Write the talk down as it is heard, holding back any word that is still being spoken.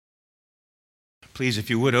Please, if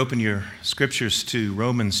you would, open your scriptures to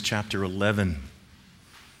Romans chapter 11.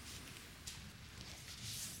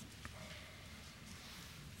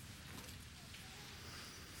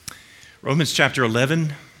 Romans chapter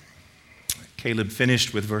 11. Caleb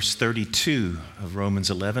finished with verse 32 of Romans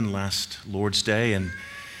 11 last Lord's Day, and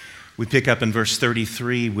we pick up in verse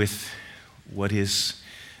 33 with what is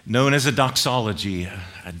known as a doxology,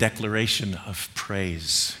 a declaration of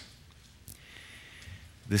praise.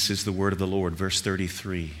 This is the word of the Lord, verse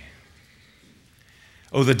 33.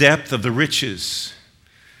 Oh, the depth of the riches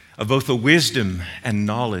of both the wisdom and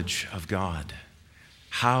knowledge of God.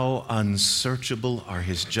 How unsearchable are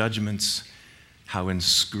his judgments, how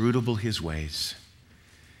inscrutable his ways.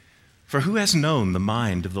 For who has known the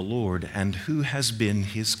mind of the Lord, and who has been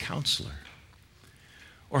his counselor?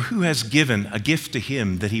 Or who has given a gift to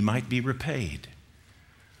him that he might be repaid?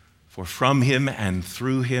 For from him and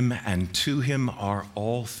through him and to him are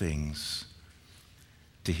all things.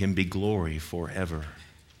 To him be glory forever.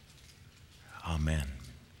 Amen.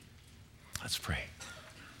 Let's pray.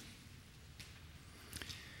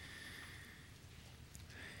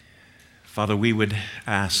 Father, we would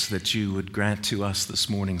ask that you would grant to us this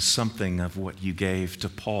morning something of what you gave to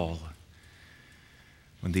Paul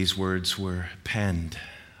when these words were penned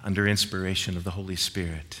under inspiration of the Holy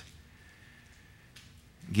Spirit.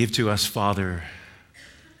 Give to us, Father,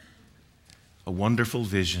 a wonderful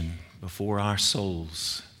vision before our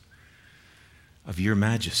souls of your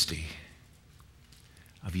majesty,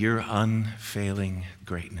 of your unfailing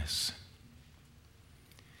greatness.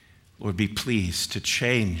 Lord, be pleased to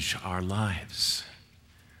change our lives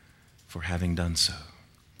for having done so.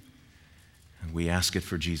 And we ask it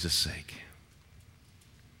for Jesus' sake.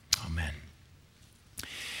 Amen.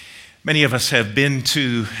 Many of us have been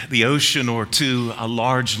to the ocean or to a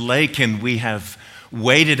large lake, and we have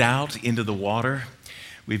waded out into the water.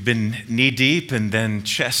 We've been knee deep and then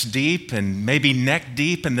chest deep and maybe neck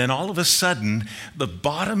deep, and then all of a sudden the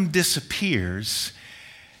bottom disappears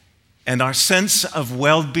and our sense of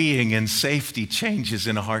well-being and safety changes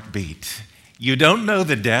in a heartbeat. You don't know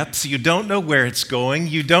the depths, you don't know where it's going,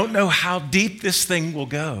 you don't know how deep this thing will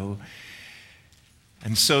go.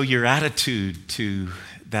 And so your attitude to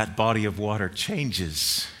that body of water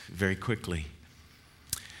changes very quickly.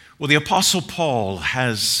 Well, the Apostle Paul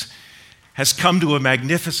has come to a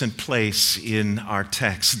magnificent place in our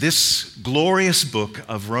text. This glorious book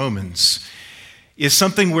of Romans is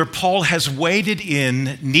something where Paul has waded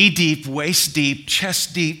in knee-deep, waist-deep,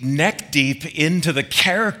 chest-deep, neck-deep into the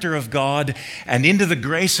character of God and into the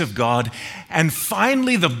grace of God, and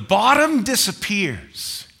finally the bottom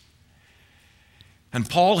disappears. And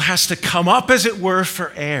Paul has to come up, as it were,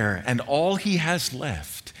 for air, and all he has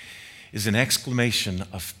left is an exclamation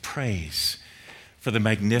of praise for the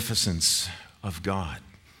magnificence of God.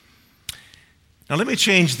 Now, let me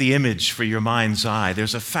change the image for your mind's eye.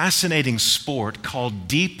 There's a fascinating sport called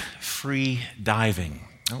deep free diving.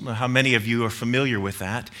 I don't know how many of you are familiar with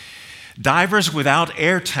that. Divers without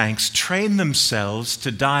air tanks train themselves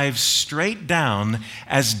to dive straight down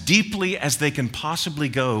as deeply as they can possibly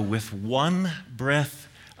go with one breath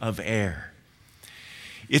of air.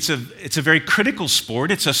 It's a very critical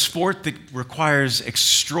sport. It's a sport that requires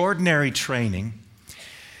extraordinary training,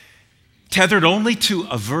 tethered only to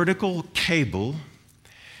a vertical cable,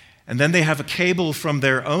 and then they have a cable from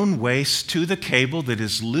their own waist to the cable that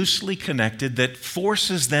is loosely connected that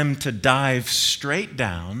forces them to dive straight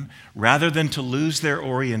down rather than to lose their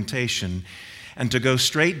orientation and to go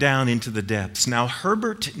straight down into the depths. Now,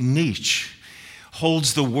 Herbert Nietzsche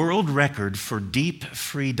holds the world record for deep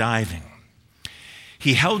free diving.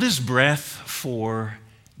 He held his breath for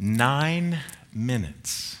 9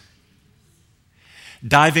 minutes,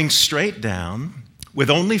 diving straight down with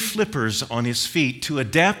only flippers on his feet to a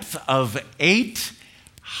depth of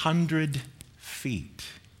 800 feet.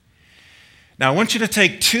 Now, I want you to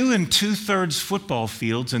take 2 2/3 football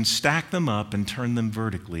fields and stack them up and turn them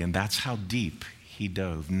vertically, and that's how deep he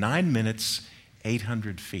dove. 9 minutes,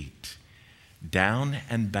 800 feet, down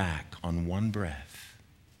and back on one breath.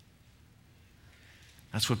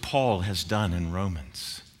 That's what Paul has done in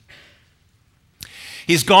Romans.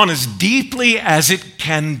 He's gone as deeply as it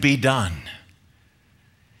can be done.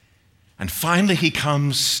 And finally, he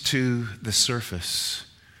comes to the surface.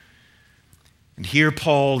 And here,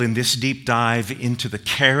 Paul, in this deep dive into the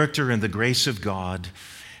character and the grace of God,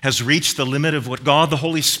 has reached the limit of what God, the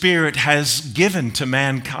Holy Spirit, has given to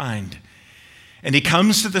mankind. And he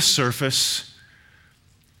comes to the surface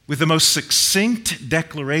with the most succinct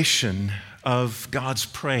declaration of God's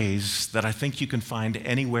praise that I think you can find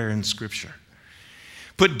anywhere in Scripture.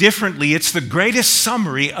 Put differently, it's the greatest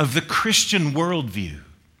summary of the Christian worldview.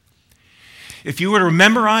 If you were to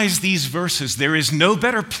memorize these verses, there is no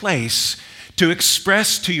better place to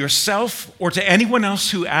express to yourself or to anyone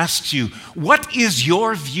else who asks you, what is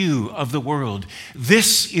your view of the world?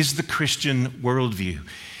 This is the Christian worldview.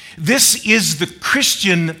 This is the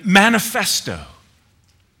Christian manifesto.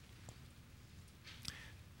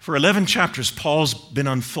 For 11 chapters, Paul's been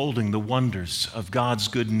unfolding the wonders of God's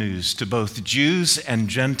good news to both Jews and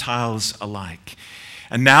Gentiles alike.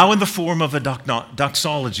 And now in the form of a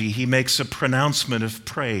doxology, he makes a pronouncement of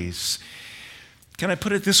praise. Can I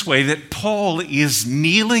put it this way, that Paul is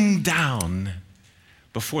kneeling down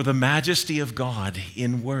before the majesty of God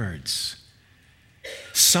in words,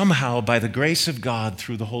 somehow by the grace of God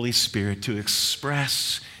through the Holy Spirit to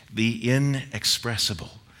express the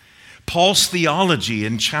inexpressible. Paul's theology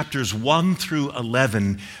in chapters 1 through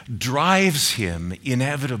 11 drives him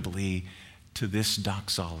inevitably to this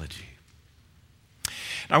doxology.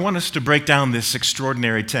 I want us to break down this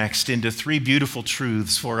extraordinary text into three beautiful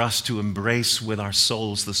truths for us to embrace with our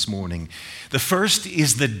souls this morning. The first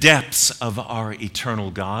is the depths of our eternal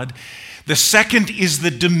God. The second is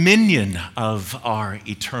the dominion of our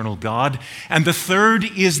eternal God. And the third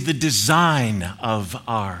is the design of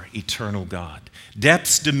our eternal God.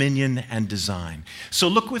 Depths, dominion, and design. So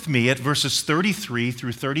look with me at verses 33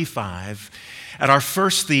 through 35 at our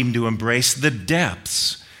first theme to embrace, the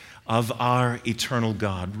depths of our eternal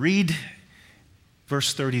God. Read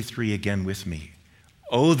verse 33 again with me.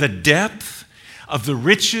 Oh, the depth of the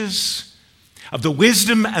riches of the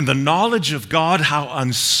wisdom and the knowledge of God, how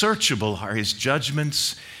unsearchable are his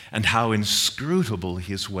judgments and how inscrutable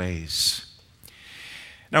his ways.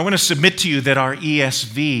 Now, I want to submit to you that our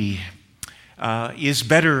ESV is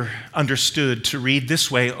better understood to read this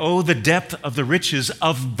way. Oh, the depth of the riches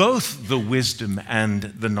of both the wisdom and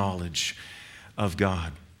the knowledge of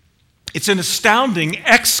God. It's an astounding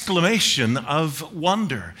exclamation of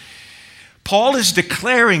wonder. Paul is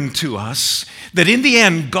declaring to us that in the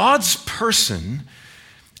end, God's person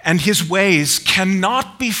and his ways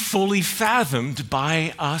cannot be fully fathomed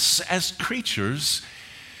by us as creatures,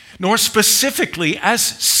 nor specifically as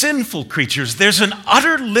sinful creatures. There's an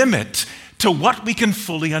utter limit to what we can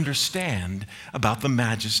fully understand about the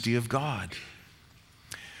majesty of God.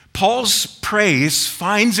 Paul's praise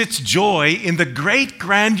finds its joy in the great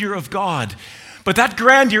grandeur of God, but that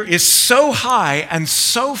grandeur is so high and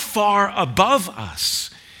so far above us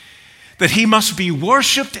that he must be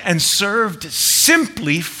worshiped and served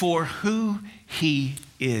simply for who he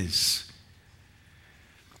is.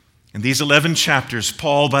 In these 11 chapters,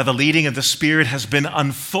 Paul, by the leading of the Spirit, has been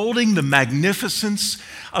unfolding the magnificence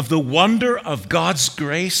of the wonder of God's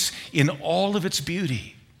grace in all of its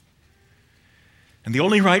beauty. And the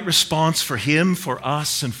only right response for him, for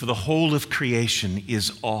us, and for the whole of creation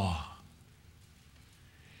is awe,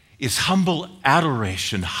 is humble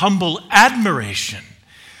adoration, humble admiration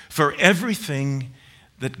for everything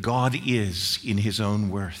that God is in his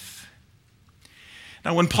own worth.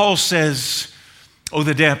 Now, when Paul says, oh,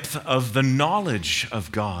 the depth of the knowledge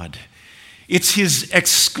of God, it's his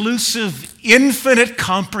exclusive, infinite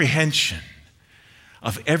comprehension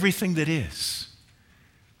of everything that is.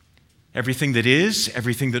 Everything that is,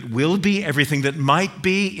 everything that will be, everything that might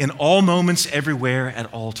be, in all moments, everywhere,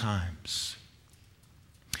 at all times.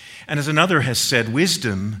 And as another has said,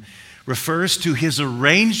 wisdom refers to his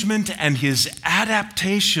arrangement and his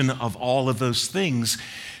adaptation of all of those things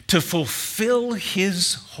to fulfill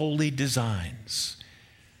his holy designs.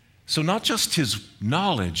 So not just his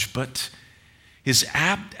knowledge, but his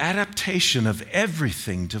adaptation of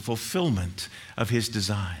everything to fulfillment of his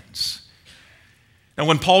designs. Now,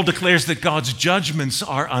 when Paul declares that God's judgments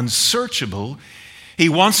are unsearchable, he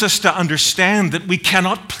wants us to understand that we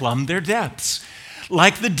cannot plumb their depths.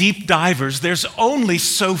 Like the deep divers, there's only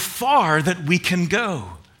so far that we can go.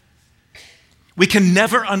 We can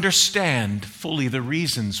never understand fully the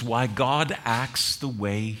reasons why God acts the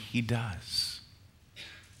way he does.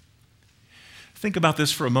 Think about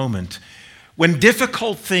this for a moment. When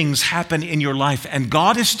difficult things happen in your life and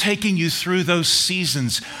God is taking you through those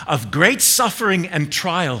seasons of great suffering and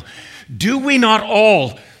trial, do we not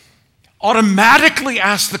all automatically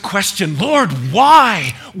ask the question, Lord,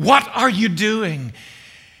 why? What are you doing?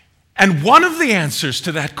 And one of the answers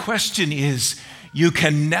to that question is, you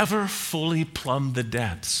can never fully plumb the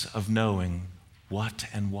depths of knowing what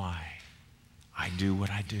and why I do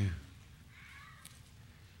what I do.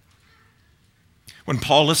 When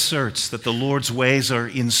Paul asserts that the Lord's ways are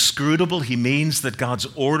inscrutable, he means that God's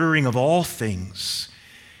ordering of all things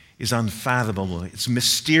is unfathomable. It's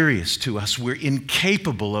mysterious to us. We're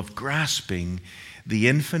incapable of grasping the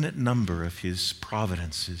infinite number of his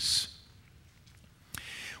providences.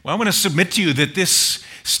 Well, I want to submit to you that this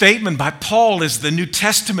statement by Paul is the New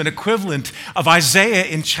Testament equivalent of Isaiah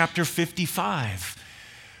in chapter 55,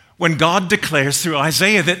 when God declares through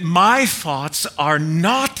Isaiah that my thoughts are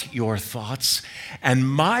not your thoughts, and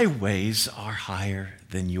my ways are higher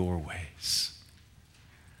than your ways.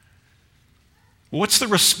 What's the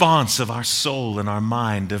response of our soul and our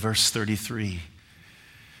mind to verse 33?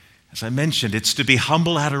 As I mentioned, it's to be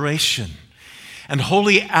humble adoration and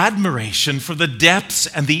holy admiration for the depths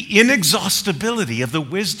and the inexhaustibility of the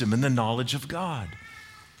wisdom and the knowledge of God.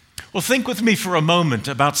 Well, think with me for a moment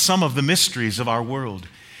about some of the mysteries of our world.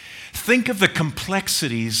 Think of the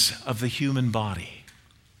complexities of the human body.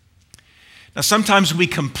 Now, sometimes we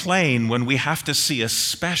complain when we have to see a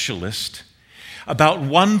specialist about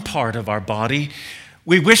one part of our body.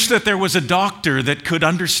 We wish that there was a doctor that could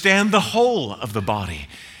understand the whole of the body.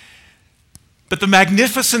 But the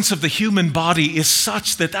magnificence of the human body is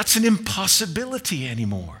such that that's an impossibility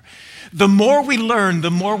anymore. The more we learn, the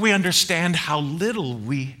more we understand how little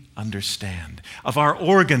we understand of our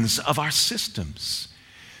organs, of our systems.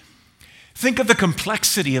 Think of the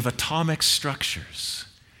complexity of atomic structures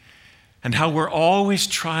and how we're always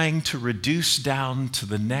trying to reduce down to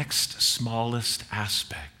the next smallest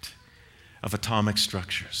aspect of atomic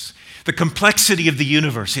structures. The complexity of the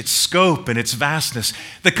universe, its scope and its vastness,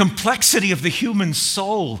 the complexity of the human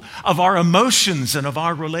soul, of our emotions and of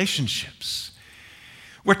our relationships.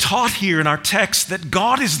 We're taught here in our text that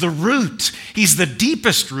God is the root. He's the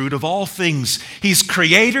deepest root of all things. He's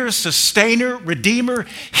creator, sustainer, redeemer.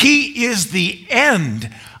 He is the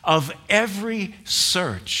end of every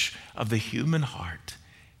search of the human heart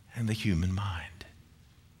and the human mind.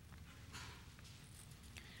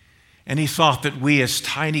 And he thought that we as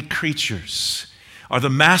tiny creatures are the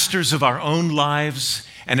masters of our own lives,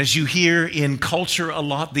 and as you hear in culture a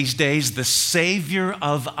lot these days, the savior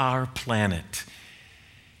of our planet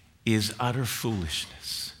is utter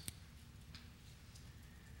foolishness.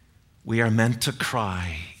 We are meant to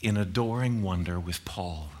cry in adoring wonder with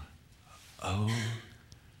Paul, "Oh,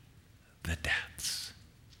 the depths."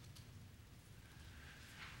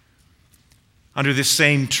 Under this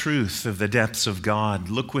same truth of the depths of God,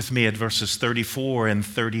 look with me at verses 34 and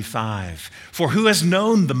 35. For who has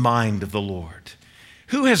known the mind of the Lord?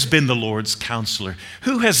 Who has been the Lord's counselor?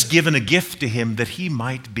 Who has given a gift to him that he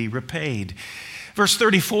might be repaid? Verse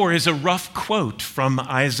 34 is a rough quote from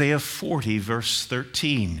Isaiah 40, verse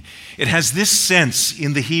 13. It has this sense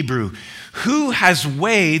in the Hebrew: who has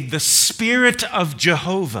weighed the Spirit of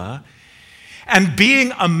Jehovah, and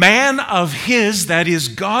being a man of his, that is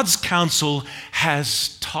God's counsel,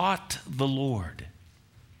 has taught the Lord.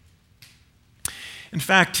 In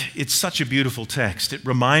fact, it's such a beautiful text. It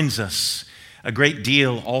reminds us a great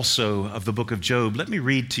deal also of the book of Job. Let me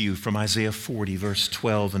read to you from Isaiah 40, verse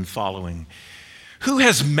 12 and following. Who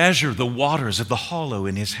has measured the waters of the hollow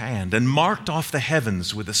in his hand, and marked off the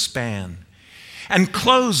heavens with a span, and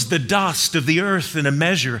closed the dust of the earth in a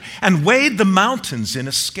measure, and weighed the mountains in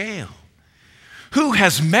a scale? Who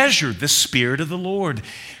has measured the Spirit of the Lord?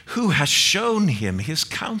 Who has shown him his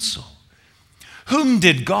counsel? Whom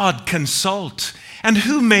did God consult? And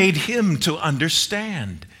who made him to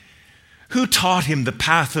understand? Who taught him the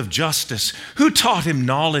path of justice? Who taught him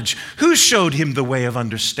knowledge? Who showed him the way of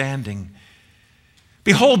understanding?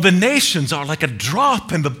 Behold, the nations are like a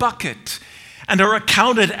drop in the bucket, and are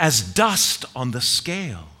accounted as dust on the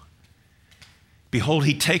scale. Behold,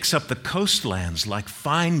 he takes up the coastlands like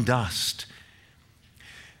fine dust.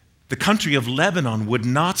 The country of Lebanon would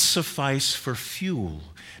not suffice for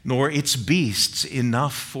fuel, nor its beasts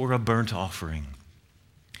enough for a burnt offering.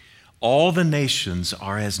 All the nations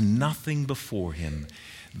are as nothing before him.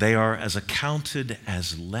 They are as accounted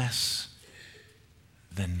as less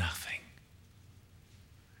than nothing.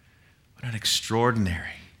 What an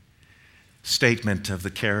extraordinary statement of the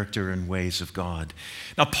character and ways of God.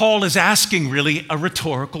 Now, Paul is asking really a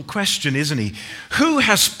rhetorical question, isn't he? Who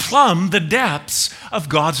has plumbed the depths of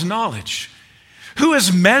God's knowledge? Who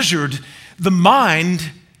has measured the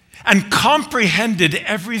mind and comprehended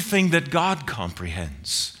everything that God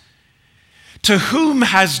comprehends? To whom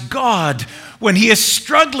has God, when he is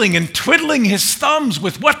struggling and twiddling his thumbs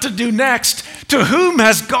with what to do next, to whom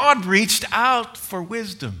has God reached out for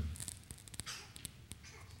wisdom?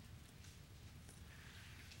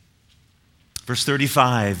 Verse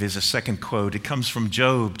 35 is a second quote. It comes from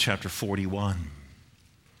Job chapter 41.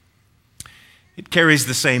 It carries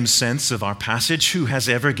the same sense of our passage. Who has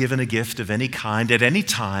ever given a gift of any kind at any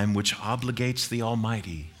time which obligates the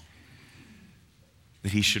Almighty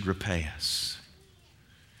that he should repay us?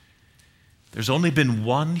 There's only been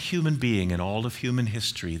one human being in all of human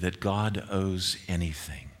history that God owes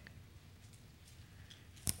anything.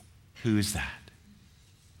 Who is that?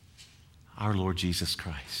 Our Lord Jesus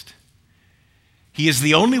Christ. He is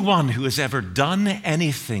the only one who has ever done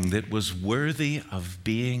anything that was worthy of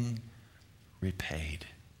being repaid,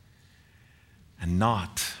 and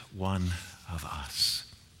not one of us.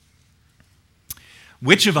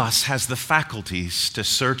 Which of us has the faculties to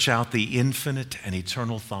search out the infinite and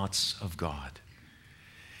eternal thoughts of God?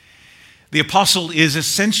 The apostle is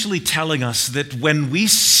essentially telling us that when we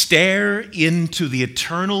stare into the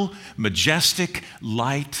eternal, majestic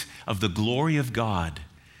light of the glory of God,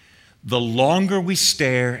 the longer we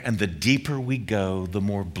stare and the deeper we go, the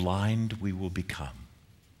more blind we will become.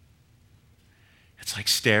 It's like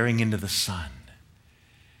staring into the sun.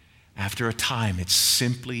 After a time, it's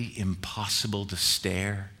simply impossible to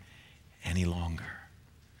stare any longer.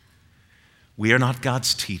 We are not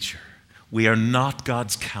God's teacher. We are not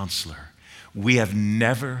God's counselor. We have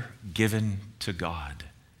never given to God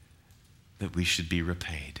that we should be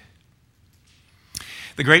repaid.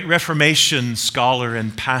 The great Reformation scholar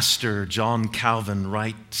and pastor John Calvin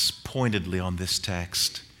writes pointedly on this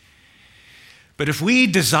text. But if we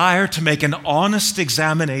desire to make an honest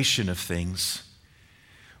examination of things,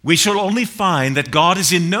 we shall only find that God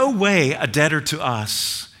is in no way a debtor to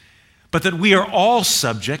us, but that we are all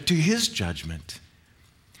subject to his judgment.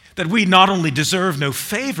 That we not only deserve no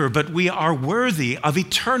favor, but we are worthy of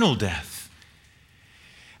eternal death.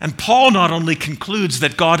 And Paul not only concludes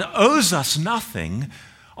that God owes us nothing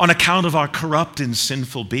on account of our corrupt and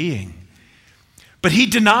sinful being, but he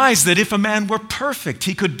denies that if a man were perfect,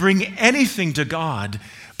 he could bring anything to God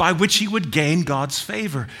by which he would gain God's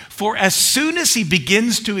favor. For as soon as he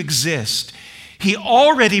begins to exist, he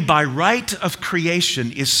already by right of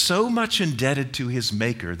creation is so much indebted to his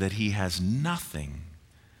Maker that he has nothing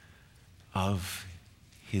of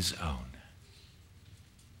his own.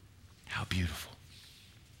 How beautiful.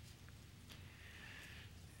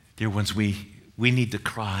 Dear ones, we need to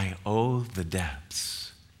cry, oh, the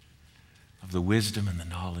depths of the wisdom and the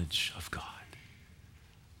knowledge of God.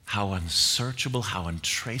 How unsearchable, how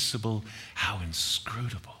untraceable, how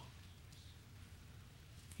inscrutable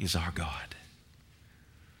is our God.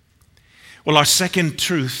 Well, our second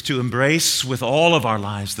truth to embrace with all of our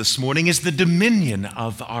lives this morning is the dominion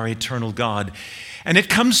of our eternal God. And it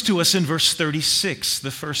comes to us in verse 36,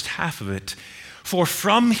 the first half of it. For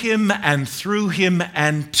from him and through him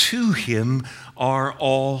and to him are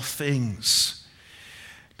all things.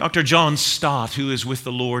 Dr. John Stott, who is with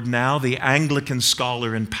the Lord now, the Anglican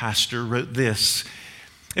scholar and pastor, wrote this: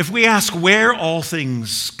 if we ask where all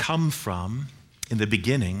things come from in the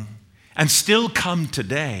beginning and still come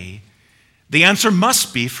today, the answer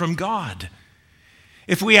must be from God.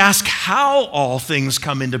 If we ask how all things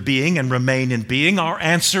come into being and remain in being, our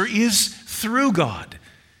answer is through God.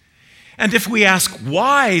 And if we ask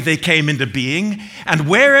why they came into being and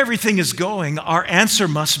where everything is going, our answer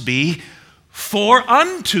must be for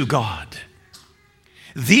unto God.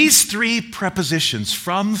 These three prepositions,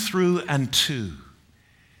 from, through, and to,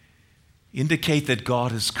 indicate that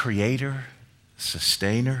God is creator,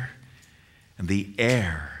 sustainer, and the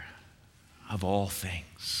heir of all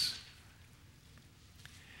things.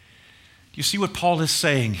 Do you see what Paul is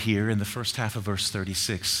saying here in the first half of verse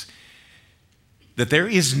 36? That there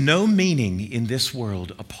is no meaning in this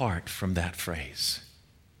world apart from that phrase.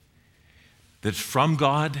 That from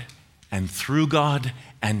God and through God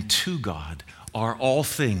and to God are all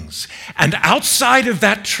things. And outside of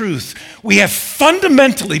that truth, we have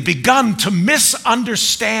fundamentally begun to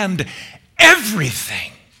misunderstand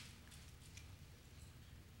everything.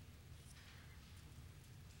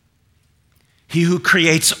 He who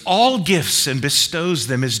creates all gifts and bestows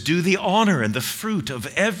them is due the honor and the fruit of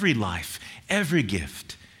every life, every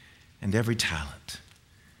gift, and every talent.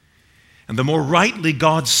 And the more rightly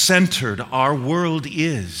God-centered our world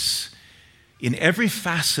is in every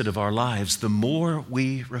facet of our lives, the more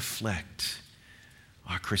we reflect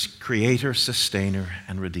our Creator, Sustainer,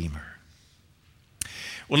 and Redeemer.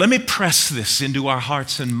 Well, let me press this into our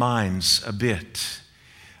hearts and minds a bit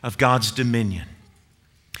of God's dominion.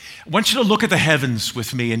 I want you to look at the heavens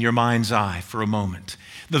with me in your mind's eye for a moment.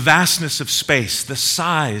 The vastness of space, the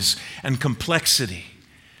size and complexity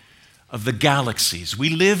of the galaxies.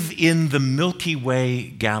 We live in the Milky Way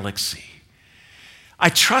galaxy. I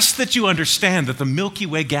trust that you understand that the Milky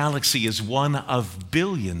Way galaxy is one of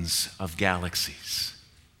billions of galaxies.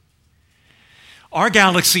 Our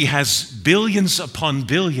galaxy has billions upon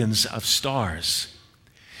billions of stars.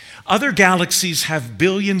 Other galaxies have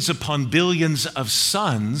billions upon billions of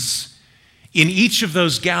suns in each of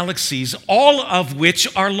those galaxies, all of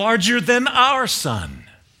which are larger than our sun.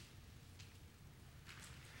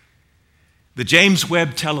 The James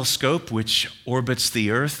Webb Telescope, which orbits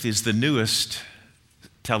the Earth, is the newest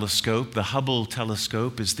telescope. The Hubble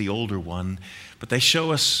telescope is the older one, but they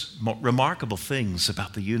show us remarkable things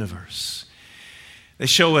about the universe. They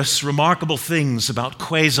show us remarkable things about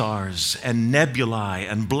quasars and nebulae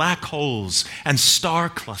and black holes and star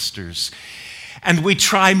clusters. And we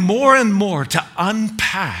try more and more to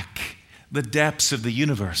unpack the depths of the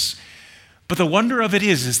universe. But the wonder of it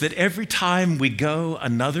is that every time we go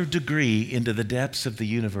another degree into the depths of the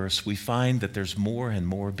universe, we find that there's more and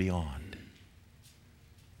more beyond.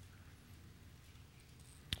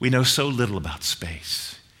 We know so little about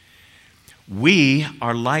space. We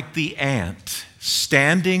are like the ant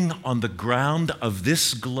standing on the ground of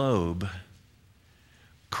this globe,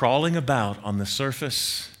 crawling about on the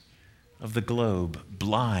surface of the globe,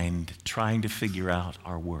 blind, trying to figure out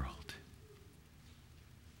our world.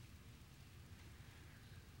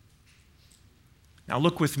 Now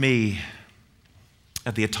look with me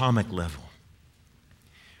at the atomic level.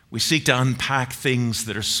 We seek to unpack things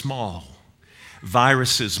that are small.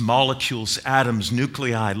 Viruses, molecules, atoms,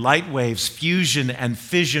 nuclei, light waves, fusion and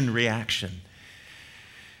fission reaction.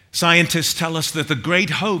 Scientists tell us that the great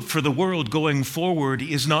hope for the world going forward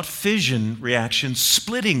is not fission reaction,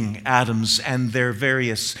 splitting atoms and their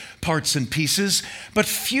various parts and pieces, but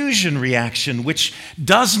fusion reaction, which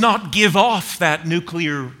does not give off that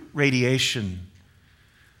nuclear radiation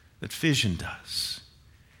that fission does.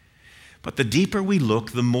 But the deeper we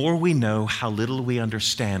look, the more we know how little we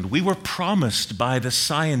understand. We were promised by the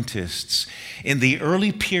scientists in the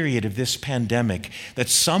early period of this pandemic that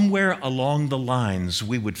somewhere along the lines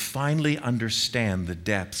we would finally understand the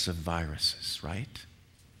depths of viruses, right?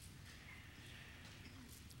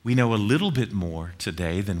 We know a little bit more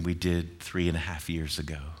today than we did 3.5 years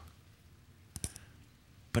ago,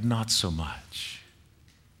 but not so much.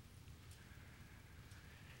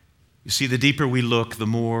 You see, the deeper we look, the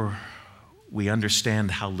more we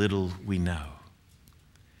understand how little we know.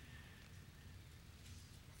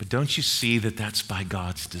 But don't you see that that's by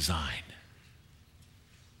God's design?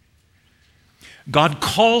 God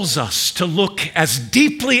calls us to look as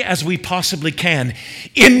deeply as we possibly can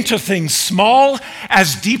into things small,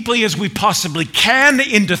 as deeply as we possibly can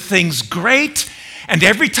into things great. And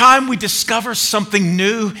every time we discover something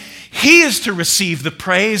new, He is to receive the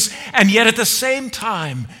praise. And yet at the same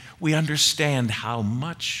time, we understand how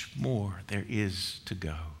much more there is to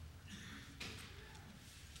go.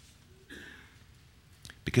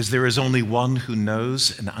 Because there is only one who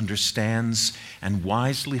knows and understands and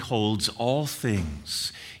wisely holds all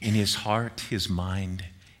things in his heart, his mind,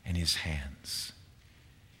 and his hands.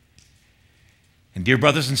 And dear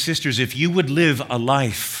brothers and sisters, if you would live a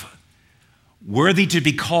life worthy to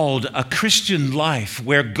be called a Christian life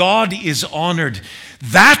where God is honored,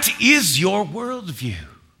 that is your worldview.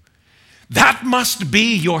 That must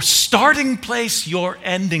be your starting place, your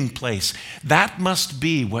ending place. That must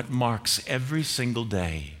be what marks every single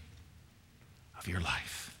day of your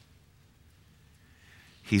life.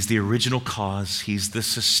 He's the original cause. He's the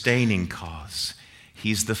sustaining cause.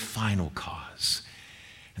 He's the final cause.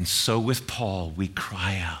 And so with Paul, we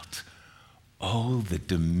cry out, "Oh, the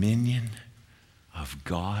dominion of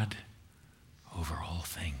God over all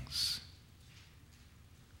things."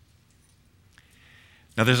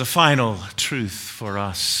 Now, there's a final truth for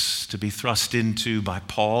us to be thrust into by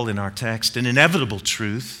Paul in our text, an inevitable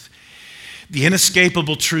truth, the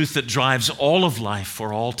inescapable truth that drives all of life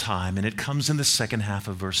for all time, and it comes in the second half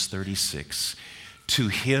of verse 36. To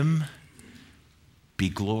Him be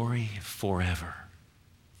glory forever.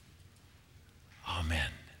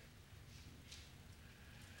 Amen.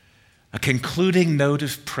 A concluding note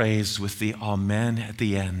of praise with the Amen at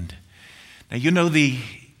the end. Now, you know the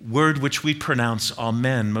word which we pronounce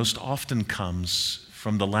Amen most often comes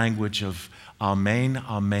from the language of Amen,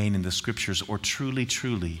 Amen in the Scriptures, or truly,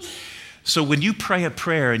 truly. So when you pray a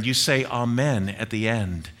prayer and you say Amen at the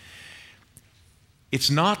end, it's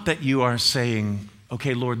not that you are saying,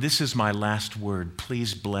 "Okay, Lord, this is my last word,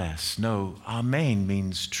 please bless." No, Amen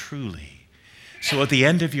means truly. So at the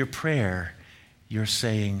end of your prayer, you're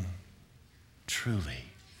saying, truly.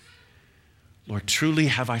 Lord, truly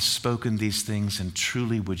have I spoken these things, and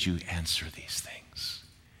truly would you answer these things.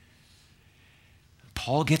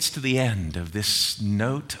 Paul gets to the end of this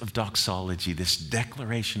note of doxology, this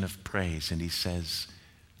declaration of praise, and he says,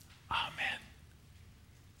 Amen.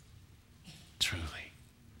 Truly.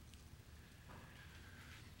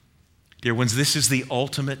 Dear ones, this is the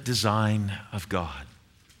ultimate design of God.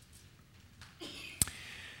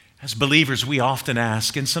 As believers, we often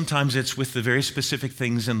ask, and sometimes it's with the very specific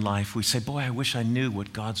things in life, we say, boy, I wish I knew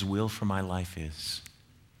what God's will for my life is.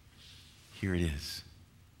 Here it is.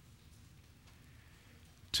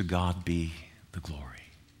 To God be the glory.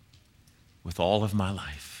 With all of my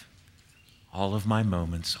life, all of my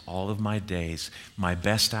moments, all of my days, my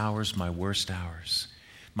best hours, my worst hours,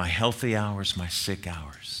 my healthy hours, my sick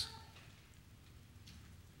hours.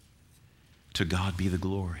 To God be the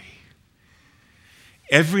glory.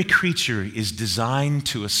 Every creature is designed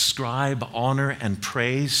to ascribe honor and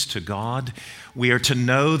praise to God. We are to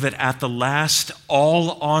know that at the last,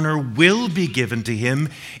 all honor will be given to him.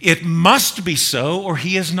 It must be so, or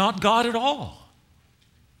he is not God at all.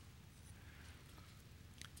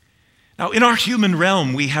 Now, in our human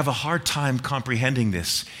realm, we have a hard time comprehending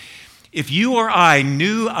this. If you or I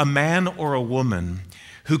knew a man or a woman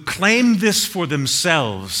who claimed this for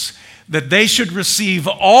themselves, that they should receive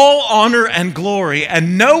all honor and glory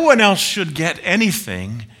and no one else should get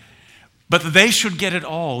anything, but that they should get it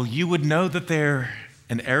all, you would know that they're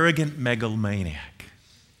an arrogant megalomaniac.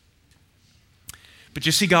 But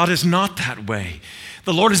you see, God is not that way.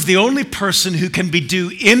 The Lord is the only person who can be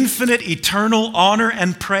due infinite, eternal honor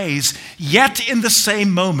and praise, yet in the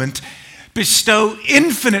same moment bestow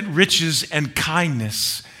infinite riches and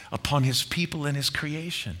kindness upon his people and his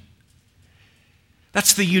creation.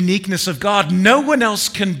 That's the uniqueness of God. No one else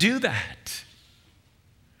can do that.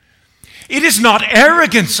 It is not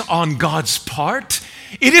arrogance on God's part.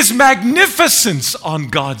 It is magnificence on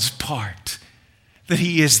God's part that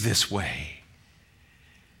he is this way.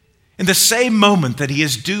 In the same moment that he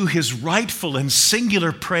is due his rightful and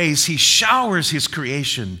singular praise, he showers his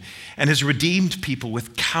creation and his redeemed people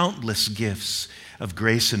with countless gifts of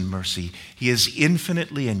grace and mercy. He is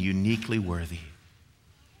infinitely and uniquely worthy.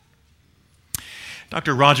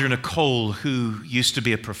 Dr. Roger Nicole, who used to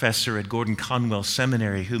be a professor at Gordon Conwell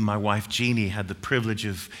Seminary, whom my wife Jeannie had the privilege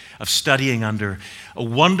of studying under, a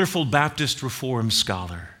wonderful Baptist Reform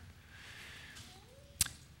scholar,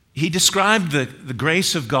 he described the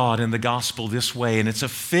grace of God in the gospel this way, and it's a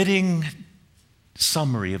fitting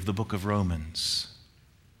summary of the book of Romans.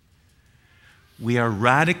 We are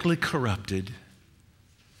radically corrupted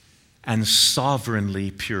and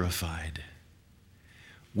sovereignly purified.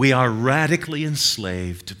 We are radically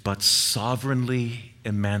enslaved, but sovereignly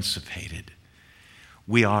emancipated.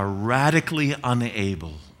 We are radically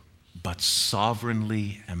unable, but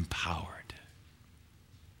sovereignly empowered.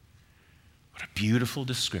 What a beautiful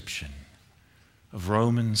description of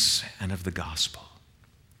Romans and of the gospel.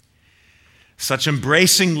 Such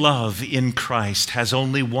embracing love in Christ has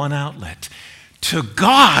only one outlet. To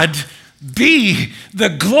God be the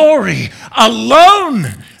glory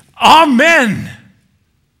alone. Amen.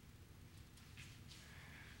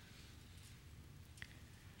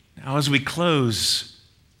 Now, as we close,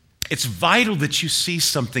 it's vital that you see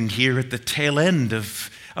something here at the tail end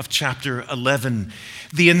of chapter 11.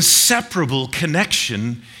 The inseparable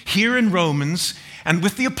connection here in Romans and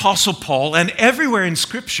with the Apostle Paul and everywhere in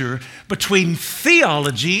Scripture between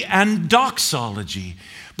theology and doxology,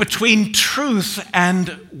 between truth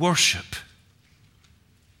and worship.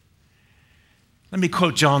 Let me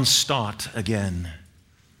quote John Stott again.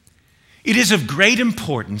 It is of great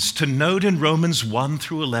importance to note in Romans 1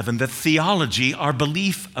 through 11 that theology, our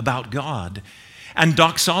belief about God, and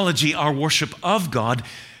doxology, our worship of God,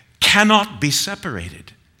 cannot be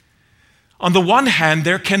separated. On the one hand,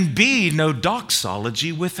 there can be no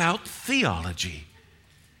doxology without theology.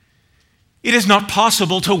 It is not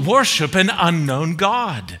possible to worship an unknown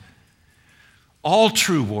God. All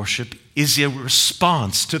true worship is a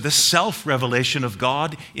response to the self-revelation of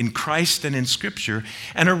God in Christ and in Scripture,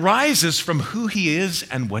 and arises from who he is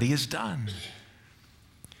and what he has done.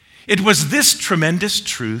 It was this tremendous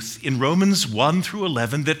truth in Romans 1 through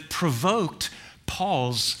 11 that provoked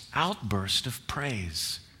Paul's outburst of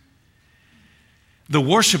praise. The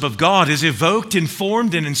worship of God is evoked,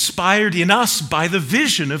 informed, and inspired in us by the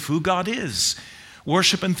vision of who God is.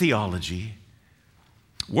 Worship and theology.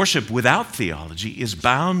 Worship without theology is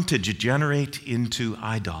bound to degenerate into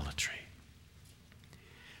idolatry.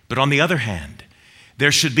 But on the other hand,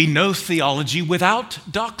 there should be no theology without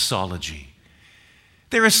doxology.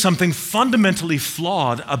 There is something fundamentally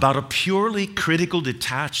flawed about a purely critical,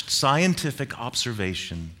 detached, scientific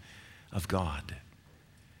observation of God.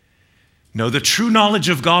 No, the true knowledge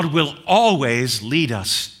of God will always lead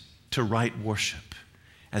us to right worship,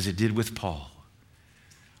 as it did with Paul.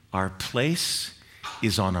 Our place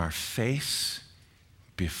is on our face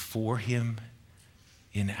before him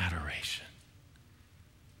in adoration.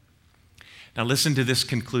 Now listen to this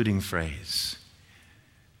concluding phrase.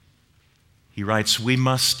 He writes, we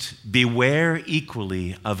must beware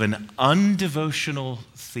equally of an undevotional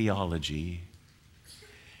theology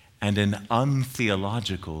and an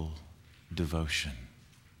untheological devotion.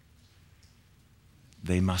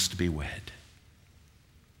 They must be wed.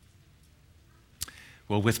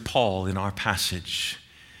 Well, with Paul in our passage,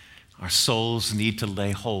 our souls need to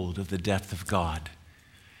lay hold of the depth of God,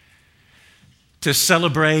 to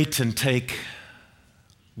celebrate and take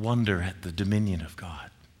wonder at the dominion of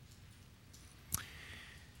God,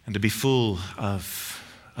 and to be full of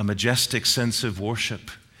a majestic sense of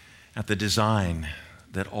worship at the design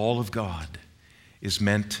that all of God is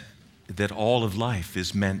meant, that all of life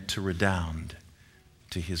is meant to redound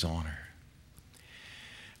to his honor.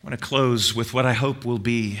 I want to close with what I hope will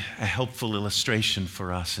be a helpful illustration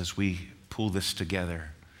for us as we pull this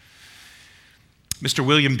together. Mr.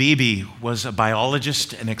 William Beebe was a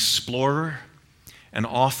biologist, an explorer, an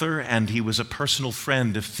author, and he was a personal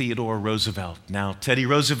friend of Theodore Roosevelt. Now, Teddy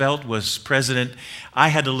Roosevelt was president. I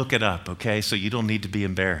had to look it up, okay, so you don't need to be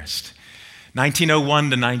embarrassed. 1901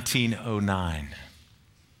 to 1909.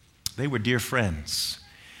 They were dear friends.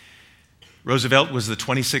 Roosevelt was the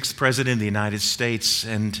 26th president of the United States,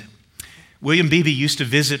 and William Beebe used to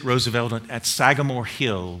visit Roosevelt at Sagamore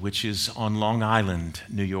Hill, which is on Long Island,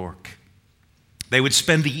 New York. They would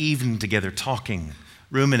spend the evening together talking,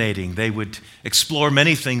 ruminating. They would explore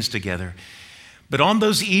many things together. But on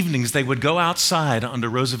those evenings, they would go outside onto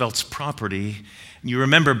Roosevelt's property. You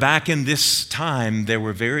remember back in this time,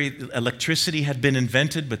 electricity had been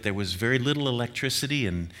invented, but there was very little electricity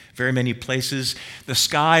in very many places. The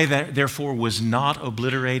sky, therefore, was not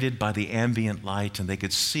obliterated by the ambient light, and they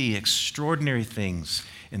could see extraordinary things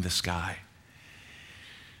in the sky.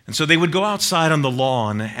 And so they would go outside on the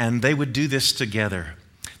lawn, and they would do this together.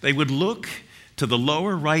 They would look to the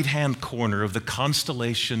lower right-hand corner of the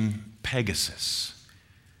constellation Pegasus,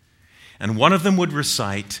 and one of them would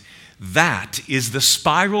recite, "That is the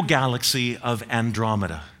spiral galaxy of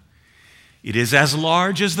Andromeda. It is as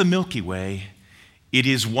large as the Milky Way. It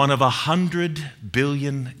is one of 100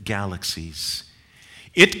 billion galaxies.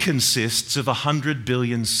 It consists of 100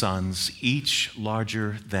 billion suns, each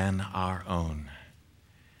larger than our own."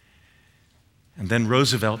 And then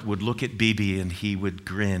Roosevelt would look at Beebe and he would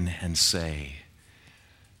grin and say,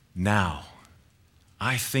 "Now,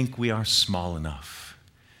 I think we are small enough.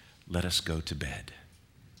 Let us go to bed."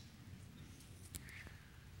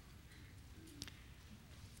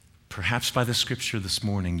 Perhaps by the scripture this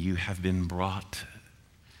morning, you have been brought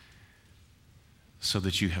so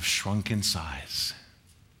that you have shrunk in size,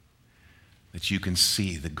 that you can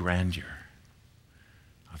see the grandeur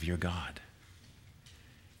of your God,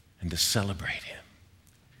 and to celebrate him,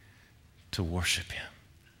 to worship him,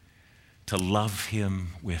 to love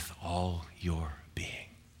him with all your being.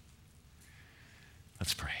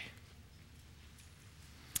 Let's pray.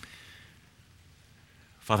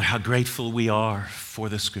 Father, how grateful we are for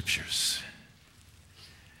the scriptures,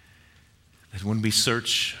 that when we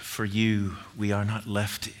search for you, we are not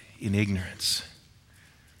left in ignorance,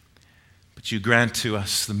 but you grant to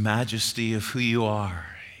us the majesty of who you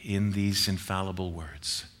are in these infallible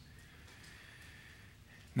words.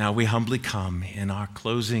 Now we humbly come in our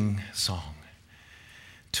closing song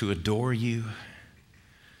to adore you,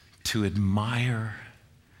 to admire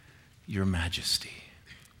your majesty,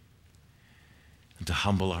 and to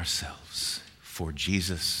humble ourselves for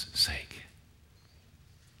Jesus' sake.